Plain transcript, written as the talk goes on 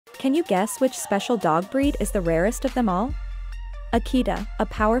Can you guess which special dog breed is the rarest of them all? Akita, a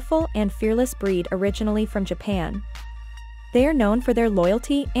powerful and fearless breed originally from Japan. They are known for their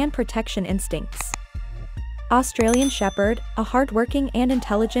loyalty and protection instincts. Australian Shepherd, a hardworking and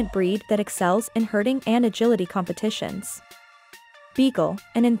intelligent breed that excels in herding and agility competitions. Beagle,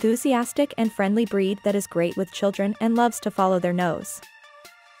 an enthusiastic and friendly breed that is great with children and loves to follow their nose.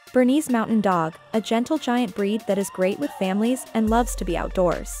 Bernese Mountain Dog, a gentle giant breed that is great with families and loves to be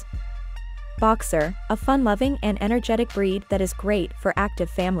outdoors. Boxer, a fun-loving and energetic breed that is great for active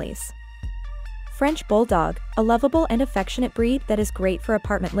families. French Bulldog, a lovable and affectionate breed that is great for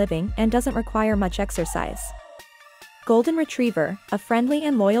apartment living and doesn't require much exercise. Golden Retriever, a friendly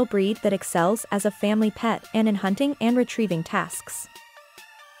and loyal breed that excels as a family pet and in hunting and retrieving tasks.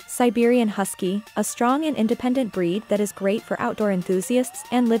 Siberian Husky, a strong and independent breed that is great for outdoor enthusiasts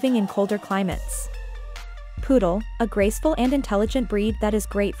and living in colder climates. Poodle, a graceful and intelligent breed that is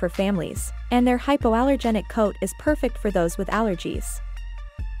great for families, and their hypoallergenic coat is perfect for those with allergies.